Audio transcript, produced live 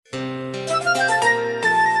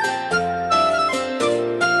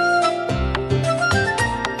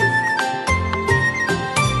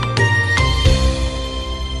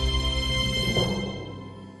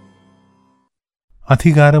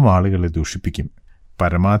അധികാരം ആളുകളെ ദുഷിപ്പിക്കും,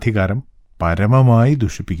 പരമാധികാരം പരമമായി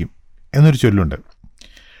ദുഷിപ്പിക്കും എന്നൊരു ചൊല്ലുണ്ട്.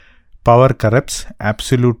 Power corrupts,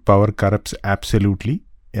 absolute power corrupts absolutely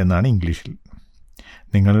എന്നാണ് ഇംഗ്ലീഷിൽ.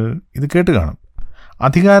 നിങ്ങൾ ഇത് കേട്ട് കാണും.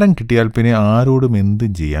 അധികാരം കിട്ടിയാൽ പിന്നെ ആരോടും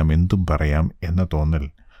എന്തും ചെയ്യാം, എന്തും പറയാം എന്ന തോന്നൽ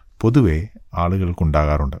പൊതുവെ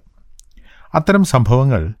ആളുകൾക്കുണ്ടാകാറുണ്ട്. അത്തരം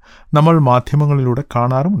സംഭവങ്ങൾ നമ്മൾ മാധ്യമങ്ങളിലൂടെ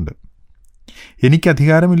കാണാറുമുണ്ട്. എനിക്ക്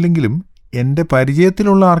അധികാരമില്ലെങ്കിലും എൻ്റെ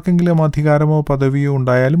പരിചയത്തിലുള്ള ആർക്കെങ്കിലും അധികാരമോ പദവിയോ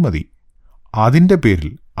ഉണ്ടായാലും മതി, അതിൻ്റെ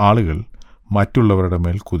പേരിൽ ആളുകൾ മറ്റുള്ളവരുടെ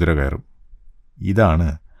മേൽ കുതിര കയറും. ഇതാണ്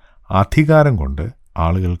അധികാരം കൊണ്ട്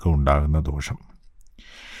ആളുകൾക്ക് ഉണ്ടാകുന്ന ദോഷം.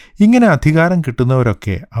 ഇങ്ങനെ അധികാരം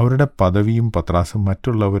കിട്ടുന്നവരൊക്കെ അവരുടെ പദവിയും പത്രാസും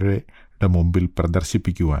മറ്റുള്ളവരുടെ മുമ്പിൽ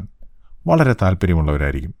പ്രദർശിപ്പിക്കുവാൻ വളരെ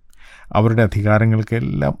താല്പര്യമുള്ളവരായിരിക്കും. അവരുടെ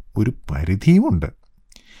അധികാരങ്ങൾക്കെല്ലാം ഒരു പരിധിയുമുണ്ട്.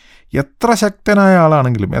 എത്ര ശക്തനായ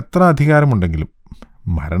ആളാണെങ്കിലും എത്ര അധികാരമുണ്ടെങ്കിലും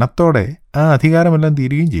മരണത്തോടെ ആ അധികാരമെല്ലാം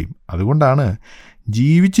തീരുകയും ചെയ്യും. അതുകൊണ്ടാണ്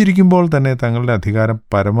ജീവിച്ചിരിക്കുമ്പോൾ തന്നെ തങ്ങളുടെ അധികാരം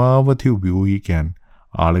പരമാവധി ഉപയോഗിക്കാൻ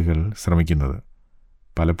ആളുകൾ ശ്രമിക്കുന്നത്.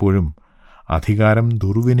 പലപ്പോഴും അധികാരം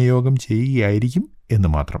ദുർവിനിയോഗം ചെയ്യുകയായിരിക്കും എന്ന്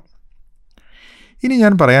മാത്രം. ഇനി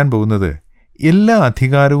ഞാൻ പറയാൻ പോകുന്നത് എല്ലാ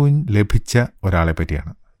അധികാരവും ലഭിച്ച ഒരാളെ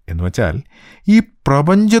പറ്റിയാണ്. എന്നുവെച്ചാൽ ഈ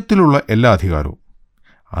പ്രപഞ്ചത്തിലുള്ള എല്ലാ അധികാരവും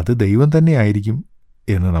അത് ദൈവം തന്നെ ആയിരിക്കും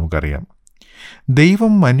എന്ന് നമുക്കറിയാം.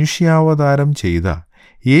 ദൈവം മനുഷ്യാവതാരം ചെയ്ത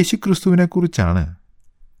യേശുക്രിസ്തുവിനെക്കുറിച്ചാണ്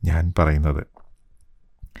ഞാൻ പറയുന്നത്.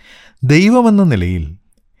 ദൈവമെന്ന നിലയിൽ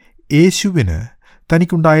യേശുവിന്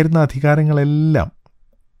തനിക്കുണ്ടായിരുന്ന അധികാരങ്ങളെല്ലാം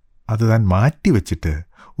അത് താൻ മാറ്റിവെച്ചിട്ട്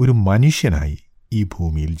ഒരു മനുഷ്യനായി ഈ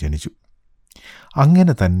ഭൂമിയിൽ ജനിച്ചു.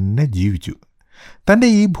 അങ്ങനെ തന്നെ ജീവിച്ചു. തൻ്റെ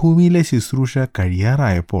ഈ ഭൂമിയിലെ ശുശ്രൂഷ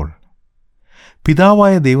കഴിയാറായപ്പോൾ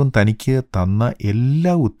പിതാവായ ദൈവം തനിക്ക് തന്ന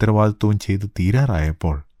എല്ലാ ഉത്തരവാദിത്വവും ചെയ്ത്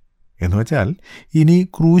തീരാറായപ്പോൾ, എന്നുവെച്ചാൽ ഇനി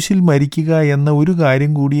ക്രൂശിൽ മരിക്കുക എന്ന ഒരു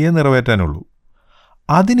കാര്യം കൂടിയേ നിറവേറ്റാനുള്ളൂ.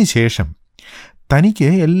 അതിനുശേഷം തനിക്ക്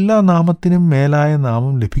എല്ലാ നാമത്തിനും മേലായ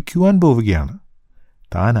നാമം ലഭിക്കുവാൻ പോവുകയാണ്.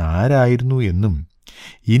 താൻ ആരായിരുന്നു എന്നും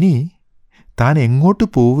ഇനി താൻ എങ്ങോട്ട്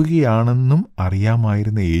പോവുകയാണെന്നും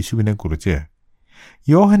അറിയാമായിരുന്ന യേശുവിനെക്കുറിച്ച്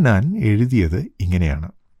യോഹന്നാൻ എഴുതിയത് ഇങ്ങനെയാണ്.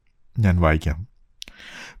 ഞാൻ വായിക്കാം.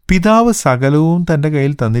 പിതാവ് സകലവും തൻ്റെ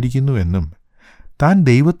കയ്യിൽ തന്നിരിക്കുന്നുവെന്നും താൻ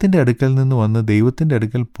ദൈവത്തിൻ്റെ അടുക്കൽ നിന്ന് വന്ന് ദൈവത്തിൻ്റെ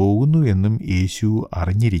അടുക്കൽ പോകുന്നു എന്നും യേശു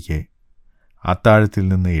അറിഞ്ഞിരിക്കെ അത്താഴത്തിൽ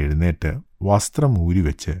നിന്ന് എഴുന്നേറ്റ് വസ്ത്രം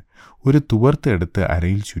ഊരിവെച്ച് ഒരു തുവർത്ത്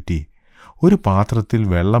അരയിൽ ചുറ്റി ഒരു പാത്രത്തിൽ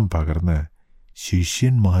വെള്ളം പകർന്ന്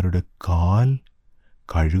ശിഷ്യന്മാരുടെ കാൽ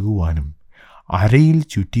കഴുകുവാനും അരയിൽ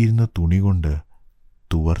ചുറ്റിയിരുന്ന തുണി കൊണ്ട്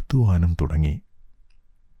തുവർത്തുവാനും തുടങ്ങി.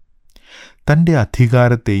 തൻ്റെ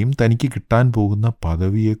അധികാരത്തെയും തനിക്ക് കിട്ടാൻ പോകുന്ന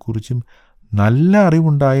പദവിയെക്കുറിച്ചും നല്ല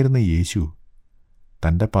അറിവുണ്ടായിരുന്ന യേശു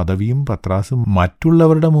തൻ്റെ പദവിയും പത്രാസും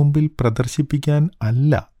മറ്റുള്ളവരുടെ മുമ്പിൽ പ്രദർശിപ്പിക്കാൻ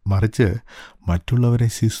അല്ല, മറിച്ച് മറ്റുള്ളവരെ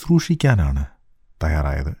ശുശ്രൂഷിക്കാനാണ്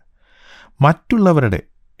തയ്യാറായത്. മറ്റുള്ളവരുടെ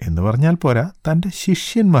എന്ന് പറഞ്ഞാൽ പോരാ, തൻ്റെ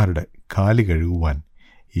ശിഷ്യന്മാരുടെ കാല് കഴുകുവാൻ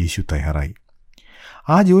യേശു തയ്യാറായി.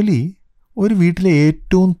 ആ ജോലി ഒരു വീട്ടിലെ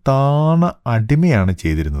ഏറ്റവും താണ അടിമയാണ്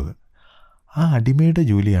ചെയ്തിരുന്നത്. ആ അടിമയുടെ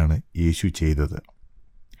ജോലിയാണ് യേശു ചെയ്തത്.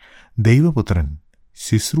 ദൈവപുത്രൻ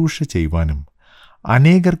ശുശ്രൂഷ ചെയ്യുവാനും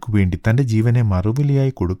അനേകർക്കു വേണ്ടി തൻ്റെ ജീവനെ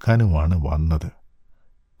മറുപടിയായി കൊടുക്കാനുമാണ് വന്നത്.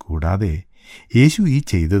 കൂടാതെ യേശു ഈ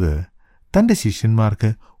ചെയ്തത് തൻ്റെ ശിഷ്യന്മാർക്ക്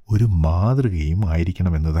ഒരു മാതൃകയും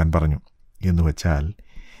ആയിരിക്കണമെന്ന് താൻ പറഞ്ഞു. എന്നുവെച്ചാൽ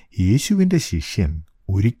യേശുവിൻ്റെ ശിഷ്യൻ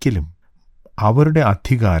ഒരിക്കലും അവരുടെ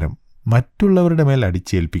അധികാരം മറ്റുള്ളവരുടെ മേൽ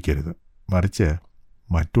അടിച്ചേൽപ്പിക്കരുത്, മറിച്ച്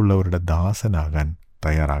മറ്റുള്ളവരുടെ ദാസനാകാൻ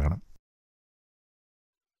തയ്യാറാകണം.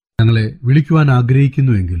 ഞങ്ങളെ വിളിക്കുവാൻ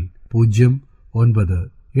ആഗ്രഹിക്കുന്നുവെങ്കിൽ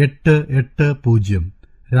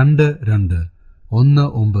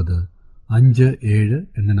 098802221957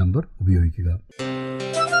 എന്ന നമ്പർ ഉപയോഗിക്കുക.